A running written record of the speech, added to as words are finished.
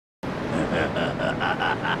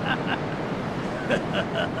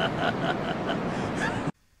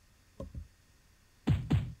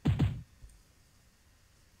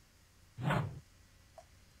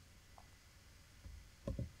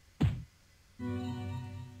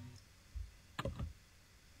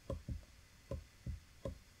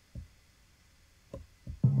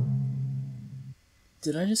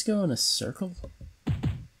Did I just go in a circle?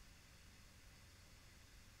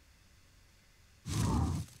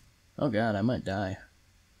 Oh god, I might die.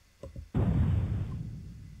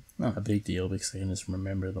 Not a big deal because I can just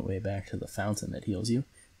remember the way back to the fountain that heals you.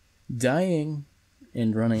 Dying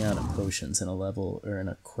and running out of potions in a level or in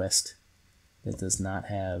a quest that does not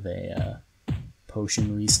have a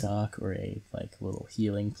potion restock or a little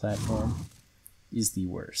healing platform is the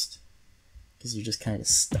worst. Because you're just kind of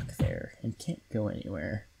stuck there and can't go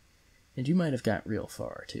anywhere. And you might have got real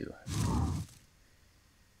far, too.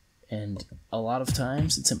 And a lot of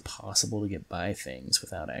times, it's impossible to get by things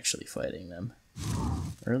without actually fighting them.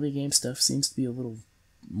 Early game stuff seems to be a little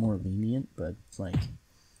more lenient, but,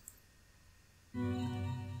 you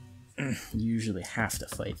usually have to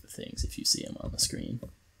fight the things if you see them on the screen.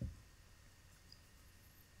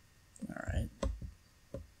 Alright.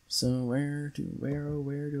 So where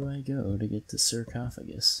do I go to get to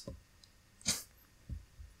Sarcophagus?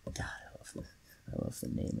 God, I love the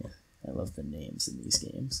names in these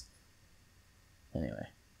games. Anyway,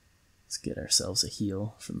 let's get ourselves a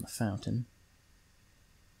heal from the fountain.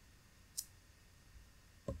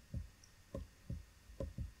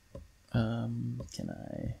 Can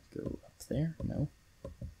I go up there? No.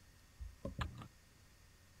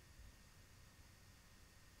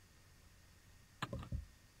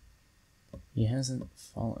 He hasn't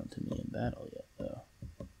fallen to me in battle yet, though.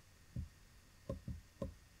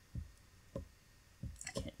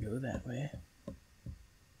 I can't go that way.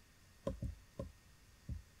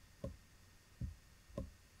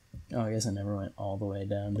 Oh, I guess I never went all the way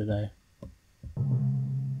down, did I?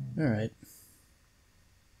 Alright.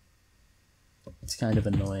 It's kind of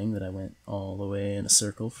annoying that I went all the way in a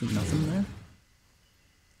circle for nothing there.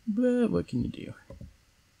 But what can you do?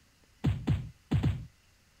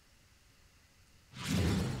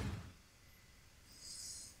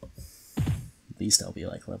 At least I'll be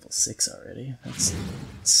like level 6 already. That's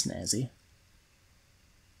snazzy.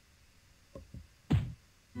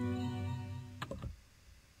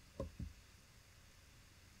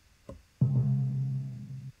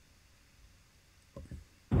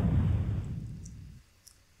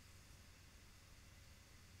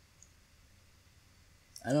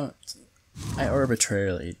 I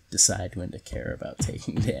arbitrarily decide when to care about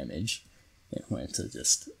taking damage and when to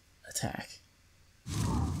just attack.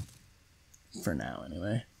 For now,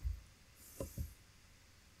 anyway.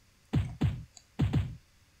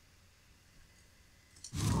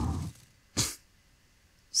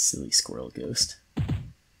 Silly squirrel ghost.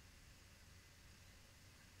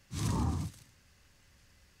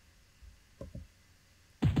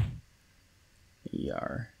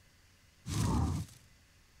 Yar.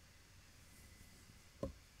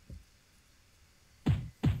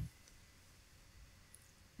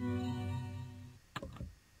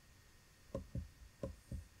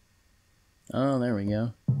 Oh, there we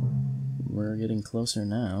go. We're getting closer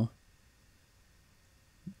now.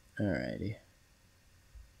 Alrighty.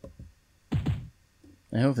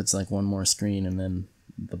 I hope it's like one more screen and then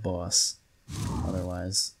the boss.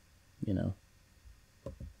 Otherwise, you know.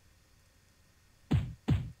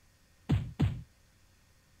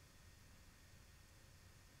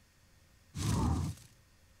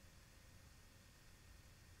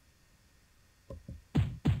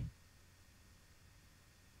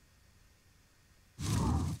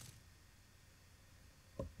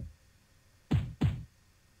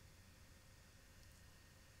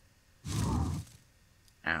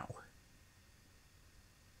 Ow.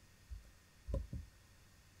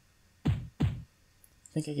 I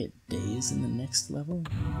think I get days in the next level?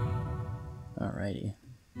 Alrighty.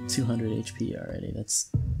 200 HP already,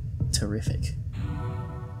 that's terrific.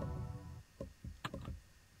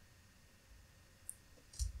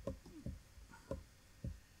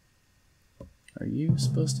 Are you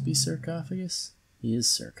supposed to be Sarcophagus? He is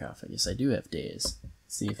Sarcophagus. I do have days.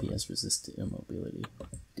 Let's see if he has resist to immobility.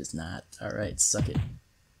 He does not. Alright, suck it.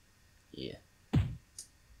 Yeah.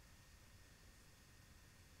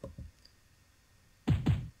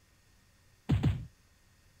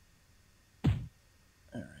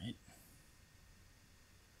 Alright.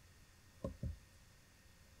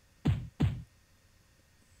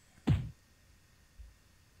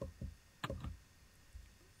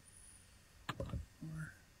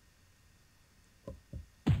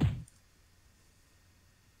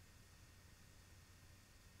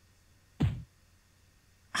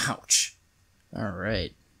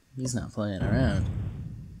 Alright. He's not playing around.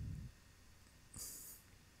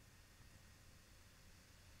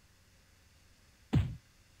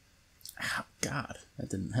 Oh, God. That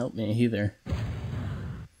didn't help me either.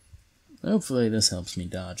 Hopefully this helps me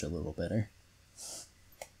dodge a little better.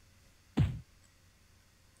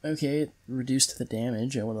 Okay, it reduced the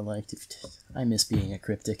damage. I would have liked if... I miss being a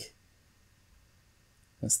cryptic.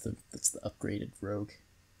 That's the upgraded rogue.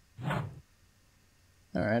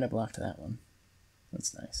 Alright, I blocked that one.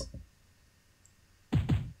 That's nice.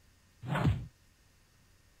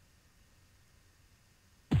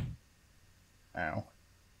 Ow.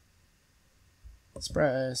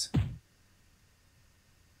 Surprise.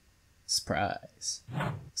 Surprise.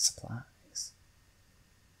 Supplies.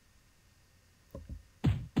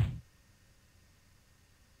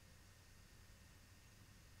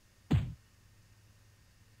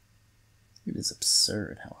 It is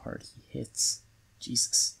absurd how hard he hits.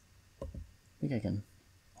 Jesus. I think I can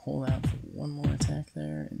hold out for one more attack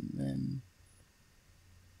there, and then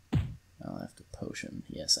I'll have to potion.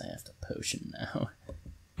 Yes, I have to potion now.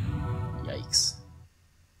 Yikes.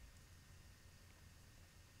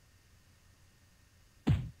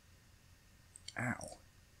 Ow.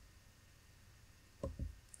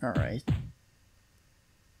 Alright.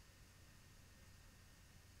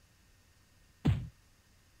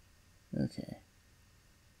 Okay.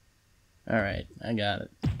 Alright, I got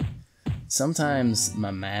it. Sometimes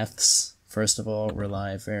my maths, first of all,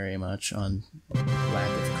 rely very much on lack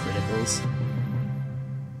of criticals.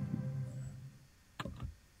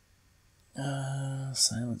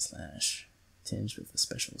 Silent Slash. Tinged with a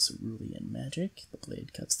special cerulean magic, the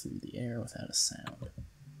blade cuts through the air without a sound.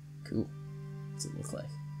 Cool. What's it look like?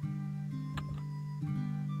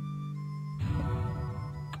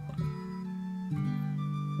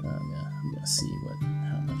 I'm gonna see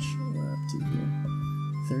how much we're up to here.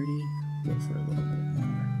 30. Go for a little bit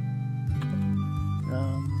more.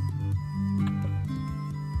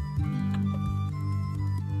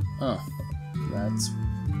 Oh, that's.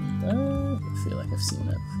 I feel like I've seen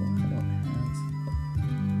that before.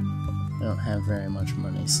 I don't have very much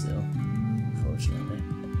money still, unfortunately.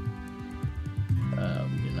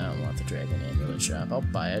 We do not want the Dragon Amulet shop. I'll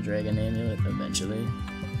buy a Dragon Amulet eventually,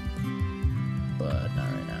 but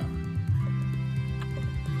not right now.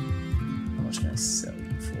 How much can I sell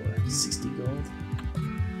you for? 60 gold?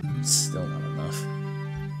 Still not enough.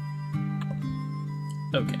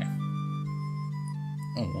 Okay.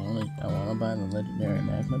 I wanna buy the legendary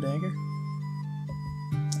magma dagger.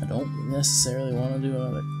 I don't necessarily want to do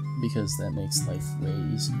another because that makes life way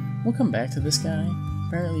easier. We'll come back to this guy.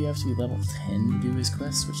 Apparently you have to be level 10 to do his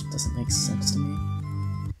quest, which doesn't make sense to me.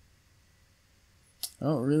 I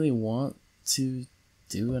don't really want to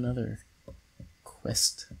do another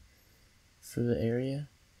quest for the area.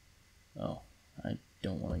 Oh, I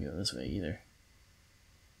don't want to go this way either.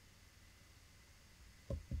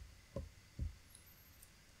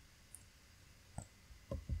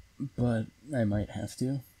 But I might have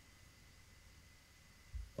to.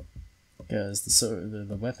 Because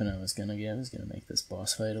the weapon I was gonna get is gonna make this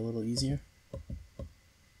boss fight a little easier.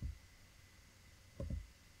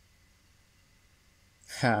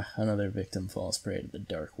 Ha! Another victim falls prey to the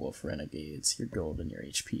Dark Wolf Renegades. Your gold and your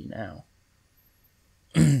HP now.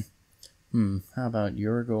 How about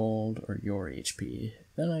your gold or your HP?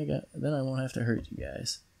 Then I won't have to hurt you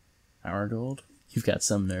guys. Our gold? You've got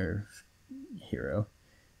some nerve, hero.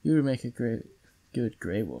 You would make a good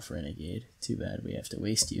Grey Wolf Renegade. Too bad we have to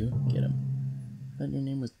waste you. Get him. I thought your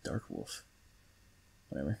name was Dark Wolf.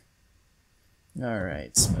 Whatever.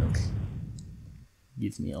 Alright, Smoke.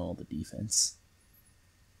 Give me all the defense.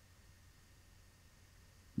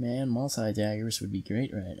 Man, multi-daggers would be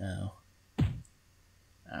great right now.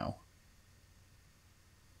 Ow.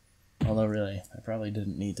 Although really, I probably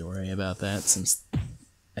didn't need to worry about that since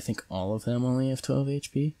I think all of them only have 12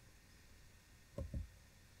 HP.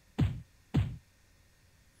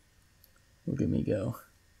 Look at me go.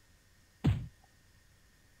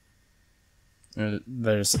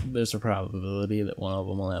 There's a probability that one of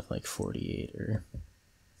them will have like 48 or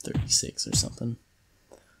 36 or something.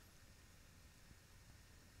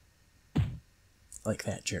 Like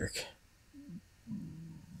that jerk.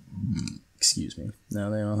 Excuse me.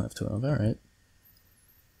 No, they all have 12. Alright.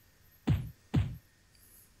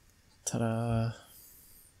 Ta-da!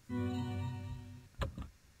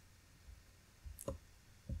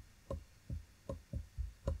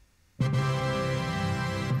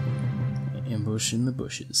 Ambush in the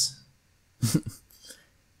bushes. In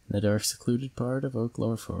the dark, secluded part of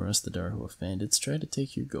Oaklore Forest, the Dark Wolf bandits try to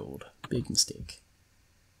take your gold. Big mistake.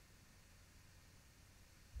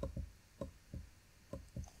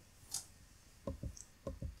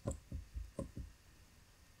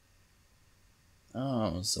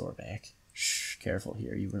 Oh, Zorback. Shh, careful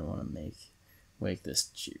here. You wouldn't want to wake this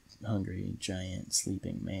hungry, giant,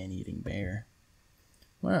 sleeping, man-eating bear.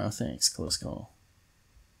 Wow, thanks. Close call.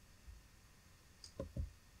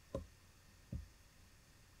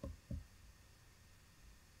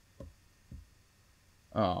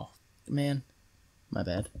 Oh, man. My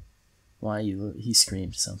bad. Why he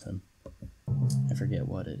screamed something. I forget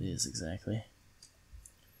what it is exactly.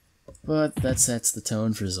 But that sets the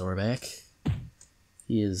tone for Zorback.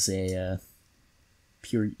 He is a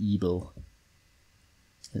pure evil,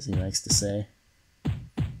 as he likes to say.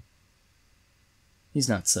 He's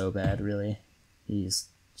not so bad, really. He's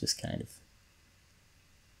just kind of...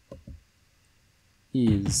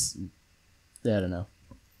 He is... I don't know.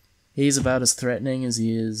 He's about as threatening as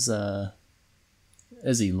he is,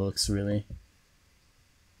 as he looks, really.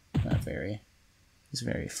 Not very. He's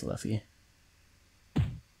very fluffy.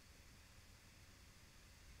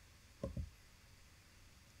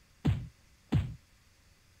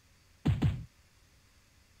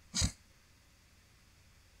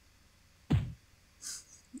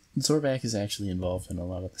 Zorback is actually involved in a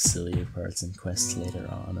lot of the sillier parts and quests later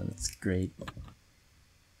on, and it's great.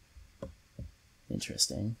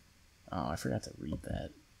 Interesting. Oh, I forgot to read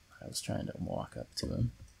that. I was trying to walk up to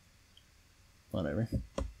him. Whatever.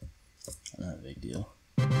 Not a big deal.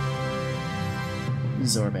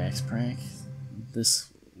 Zorback's prank.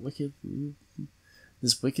 This wicked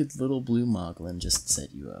little blue moglin just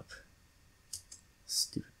set you up.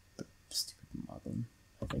 Stupid moglin.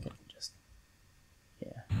 I think I can just...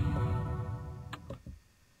 Yeah.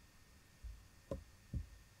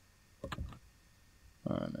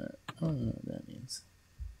 Oh, no. I don't know what that means.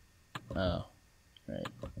 Oh, right.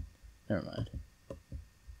 Never mind.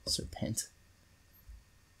 Serpent.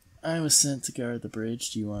 I was sent to guard the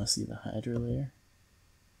bridge. Do you want to see the Hydra lair?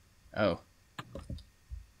 Oh.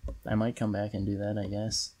 I might come back and do that, I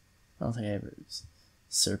guess. I don't think I ever...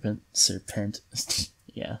 Serpent.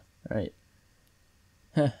 Yeah, right.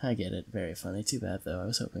 I get it. Very funny. Too bad, though. I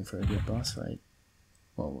was hoping for a good boss fight.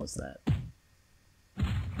 What was that?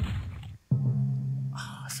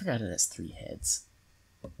 Oh, I forgot it has 3 heads.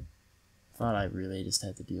 Thought I really just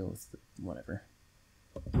had to deal with whatever.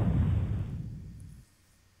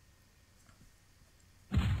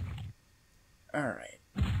 Alright.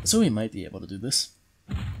 So we might be able to do this.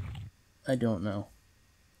 I don't know.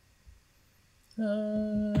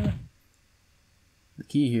 The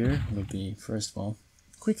key here would be, first of all,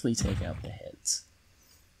 quickly take out the heads.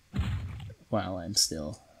 While I'm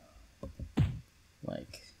still,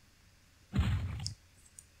 like...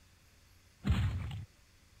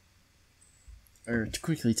 Or to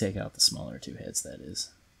quickly take out the smaller 2 heads, that is.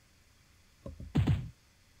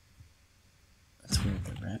 That's weird,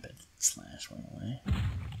 the rapid slash went away.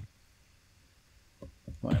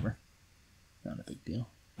 Whatever. Not a big deal.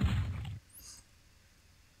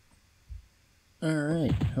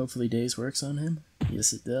 Alright, hopefully Daze works on him.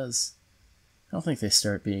 Yes, it does. I don't think they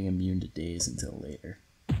start being immune to Daze until later.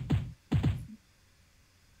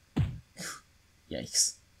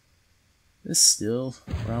 Yikes. This still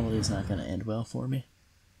probably is not going to end well for me.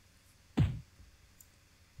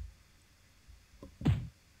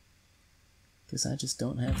 Because I just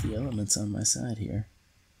don't have the elements on my side here.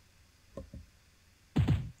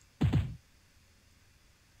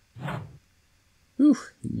 Ooh,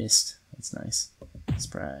 he missed. That's nice.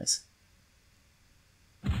 Surprise.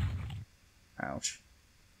 Ouch.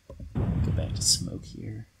 Go back to smoke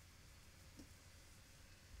here.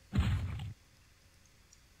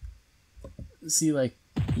 See, like,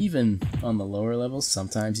 even on the lower levels,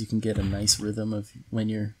 sometimes you can get a nice rhythm of when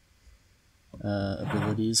your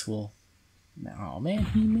abilities will... Oh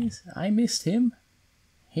man, I missed him.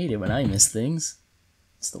 Hate it when I miss things.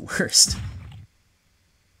 It's the worst.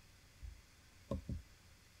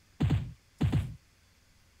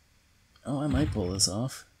 Oh, I might pull this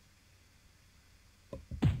off.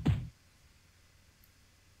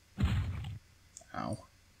 Ow.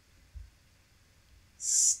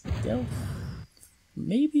 Stealth.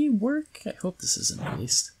 Maybe work? I hope this isn't a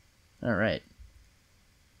waste. Alright.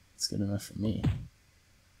 That's good enough for me.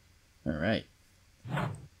 Alright.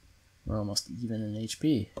 We're almost even in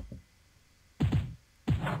HP.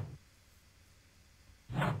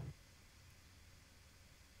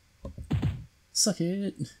 Suck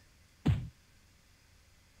it!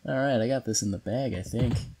 Alright, I got this in the bag, I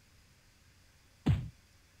think.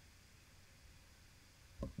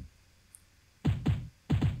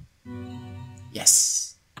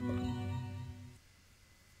 Yes!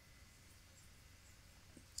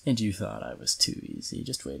 And you thought I was too easy.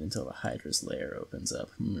 Just wait until the Hydra's lair opens up.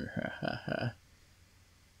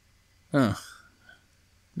 Huh.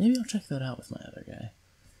 Maybe I'll check that out with my other guy.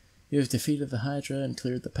 You have defeated the Hydra and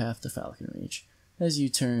cleared the path to Falcon Reach. As you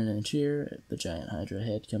turn and cheer, the giant Hydra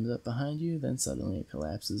head comes up behind you, then suddenly it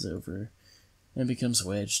collapses over and becomes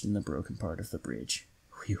wedged in the broken part of the bridge.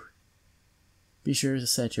 Whew. Be sure to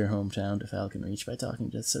set your hometown to Falcon Reach by talking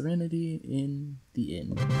to Serenity in the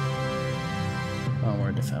inn.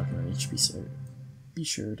 Onward to Falcon Reach, be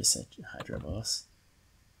sure to set your Hydra boss.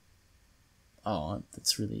 Oh,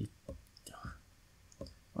 that's really...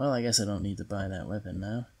 Well, I guess I don't need to buy that weapon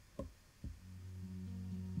now.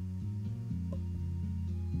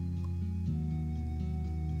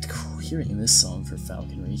 Hearing this song for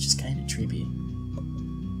Falcon Reach is kind of trippy.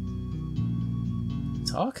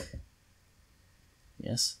 Talk?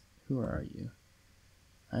 Yes, who are you?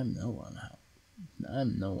 I'm no one.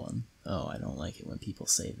 I'm no one. Oh, I don't like it when people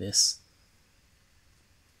say this.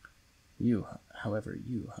 However,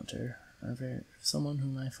 you, Hunter, are someone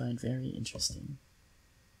whom I find very interesting.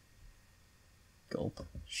 Gulp.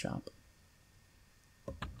 Shop.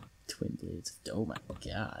 Twin blades. Oh my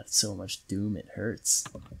god, so much doom it hurts.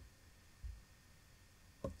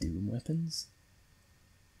 Doom weapons?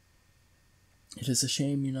 It is a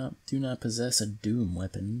shame you do not possess a doom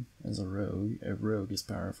weapon. As a rogue as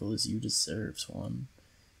powerful as you deserves one,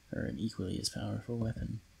 or an equally as powerful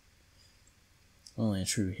weapon. Only a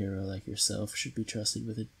true hero like yourself should be trusted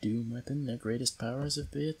with a doom weapon. Their greatest powers have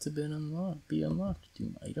yet to be unlocked.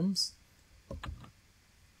 Doom items?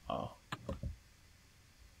 Oh.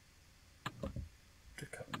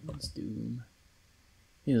 Draconian's Doom.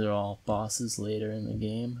 These are all bosses later in the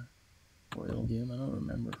game. Royal Doom, I don't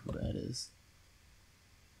remember who that is.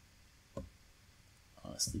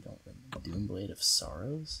 Honestly, don't remember. Doomblade of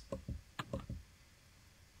Sorrows?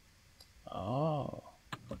 Oh.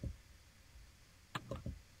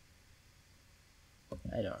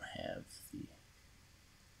 I don't have the...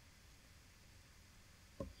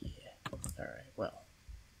 Yeah. Alright, well.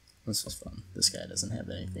 This was fun. This guy doesn't have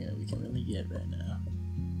anything that we can really get right now.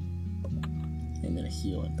 I'm gonna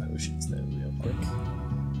heal in potions though, real quick.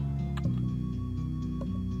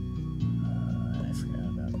 I forgot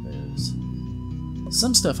about those.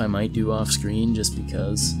 Some stuff I might do off screen just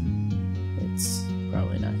because it's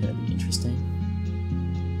probably not gonna be interesting.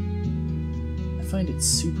 I find it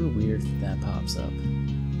super weird that pops up.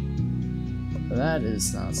 But that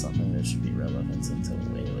is not something that should be relevant until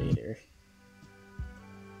way later.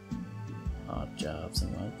 Odd jobs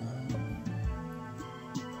and whatnot.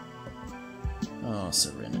 Oh,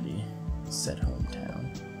 Serenity. Set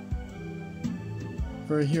hometown.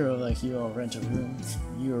 For a hero like you, I'll rent a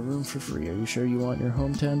room for free. Are you sure you want your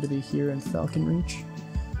hometown to be here in Falcon Reach?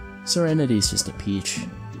 Serenity's just a peach.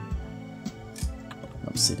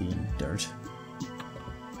 Obsidian dirt.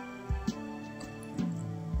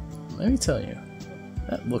 Let me tell you,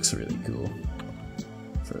 that looks really cool.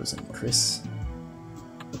 Frozen Chris.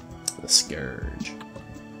 The Scourge.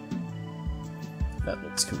 That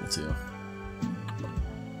looks cool too.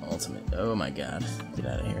 Ultimate. Oh my god. Get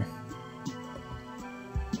out of here.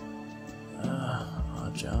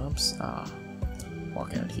 Odd jobs.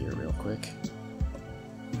 Walk out here real quick.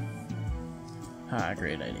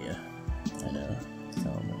 Great idea. I know.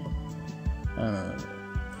 Tell me.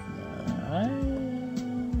 I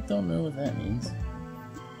don't know what that means.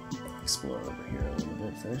 Explore over here a little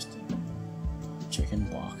bit first. Chicken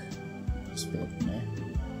block. Spit, eh?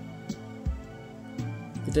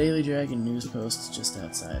 The Daily Dragon news post is just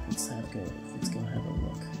outside. Let's go have a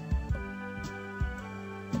look.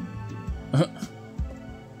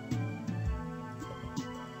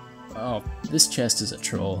 Oh, this chest is a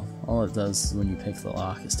troll. All it does when you pick the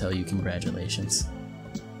lock is tell you congratulations.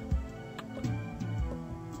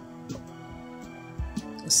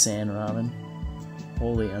 Sand Robin.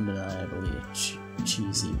 Wholly undeniably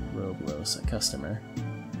cheesy Roblos, a customer.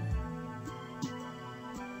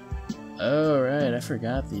 Oh, right, I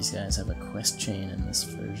forgot these guys have a quest chain in this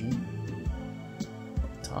version.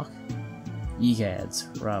 Talk? Egads.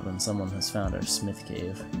 Robin, someone has found our smith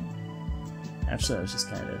cave. Actually, I was just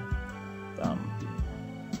kind of,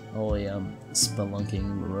 holy,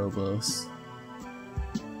 spelunking Robos.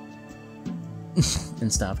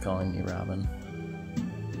 And stop calling me Robin.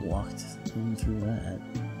 Walked in through that.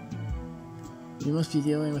 You must be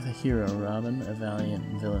dealing with a hero, Robin, a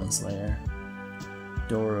valiant villain slayer.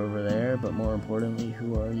 Door over there, but more importantly,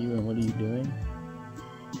 who are you and what are you doing?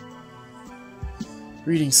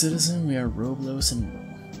 Greetings, citizen. We are Roblos and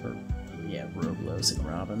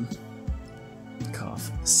Robin.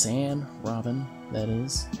 Cough. San Robin, that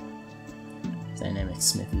is. Dynamic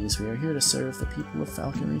Smithies. We are here to serve the people of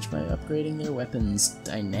Falcon Reach by upgrading their weapons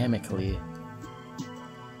dynamically.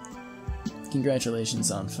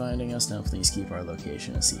 Congratulations on finding us. Now please keep our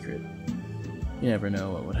location a secret. You never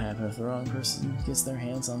know what would happen if the wrong person gets their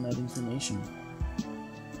hands on that information.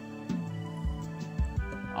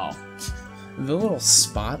 Oh, the little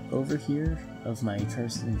spot over here of my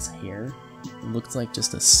person's hair looked like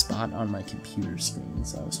just a spot on my computer screen,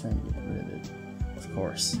 so I was trying to get rid of it. Of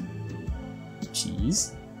course.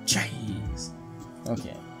 Cheese? Cheese!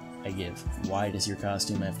 Okay, I give. Why does your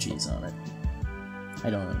costume have cheese on it? I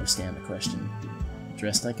don't understand the question.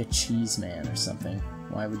 Dressed like a cheese man or something.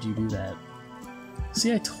 Why would you do that?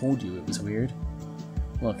 See, I told you it was weird.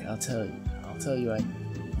 Look, I'll tell you,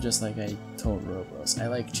 just like I told Robros, I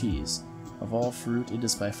like cheese. Of all fruit, it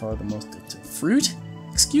is by far the most... Fruit?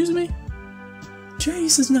 Excuse me?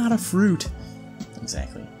 Cheese is not a fruit!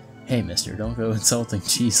 Exactly. Hey, mister, don't go insulting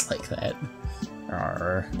cheese like that.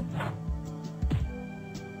 Arr.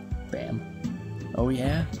 Bam. Oh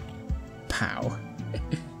yeah? Pow.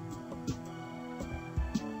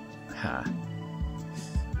 Ha.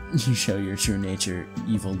 You show your true nature,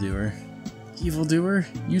 evildoer. Evildoer?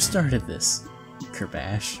 You started this.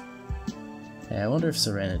 Kerbash. Hey, I wonder if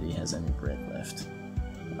Serenity has any bread left.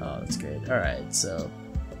 Oh, that's great. Alright, so...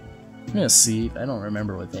 I'm gonna see. I don't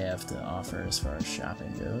remember what they have to offer as far as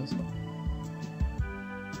shopping goes.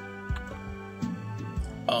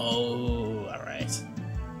 Oh, alright.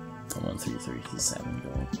 13337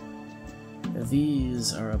 gold.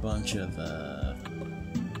 These are a bunch of,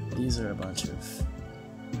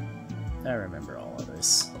 I remember all of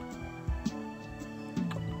this.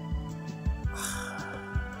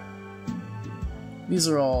 These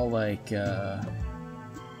are all like,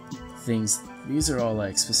 things, these are all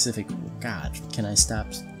like specific, God, can I stop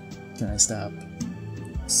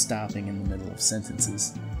stopping in the middle of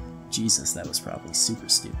sentences? Jesus, that was probably super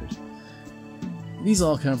stupid. These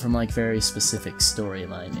all come from like very specific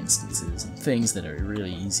storyline instances and things that are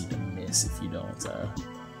really easy to miss if you don't,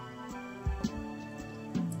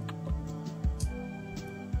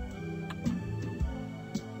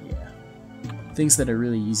 things that are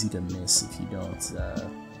really easy to miss if you don't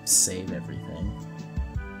save everything.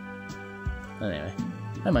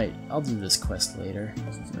 Anyway, I'll do this quest later,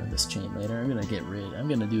 or this chain later. I'm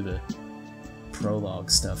gonna do the prologue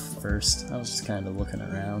stuff first. I was just kind of looking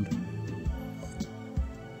around.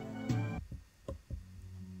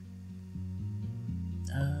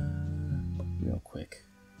 Real quick.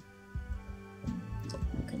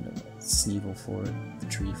 Look into the Sneevil Fort, the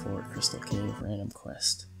Tree Fort, Crystal Cave, random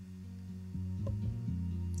quest.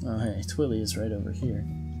 Oh hey, Twilly is right over here.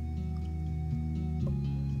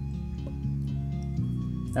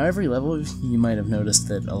 Now every level, you might have noticed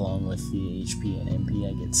that along with the HP and MP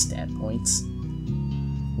I get stat points,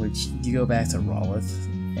 which you go back to Rolith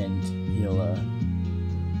and he'll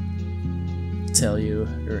tell you,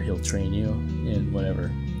 or he'll train you in whatever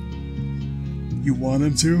you want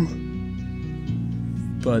him to,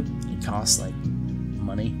 but it costs like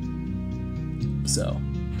money, so...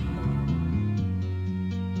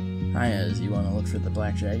 Hiya, you want to look for the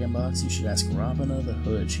Black Dragon box? You should ask Robina the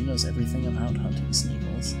Hood. She knows everything about hunting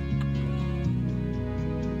Sneevils.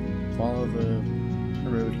 Follow the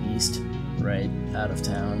road east, right out of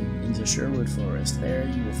town, into Sherwood Forest. There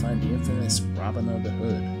you will find the infamous Robina the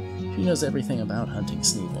Hood. She knows everything about hunting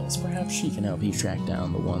Sneevils. Perhaps she can help you track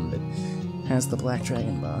down the one that has the Black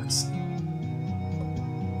Dragon box.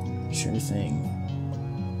 Sure thing.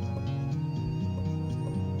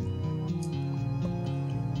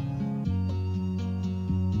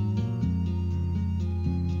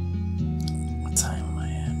 What time am I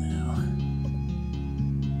at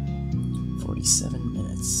now? 47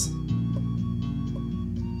 minutes.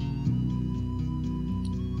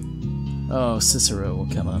 Oh, Cicero will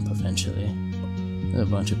come up eventually. There's a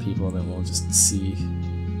bunch of people that we'll just see.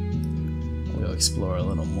 We'll explore a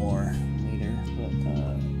little more later,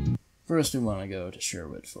 but first we want to go to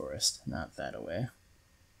Sherwood Forest, not that away.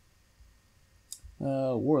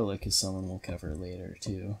 Warlick is someone we'll cover later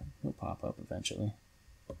too. He'll pop up eventually.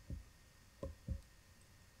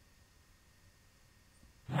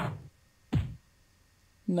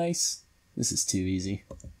 Nice. This is too easy.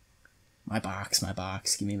 My box,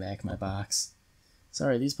 give me back my box.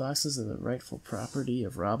 Sorry, these boxes are the rightful property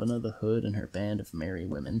of Robina the Hood and her band of merry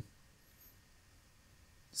women.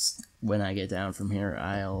 When I get down from here,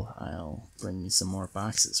 I'll bring me some more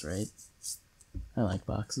boxes, right? I like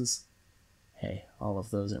boxes. Hey, all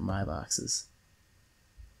of those are my boxes.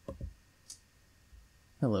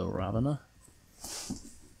 Hello, Robina.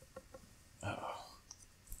 Oh.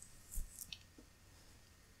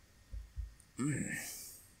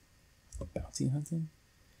 Bounty hunting?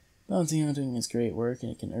 Bounty hunting is great work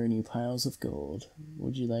and it can earn you piles of gold.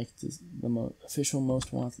 Would you like the official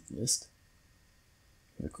most wanted list?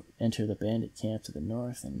 Enter the bandit camp to the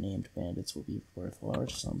north, and named bandits will be worth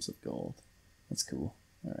large sums of gold. That's cool.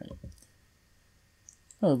 Alright.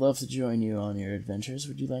 I would love to join you on your adventures.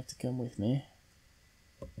 Would you like to come with me?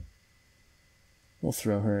 We'll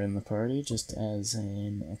throw her in the party just as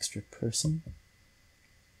an extra person.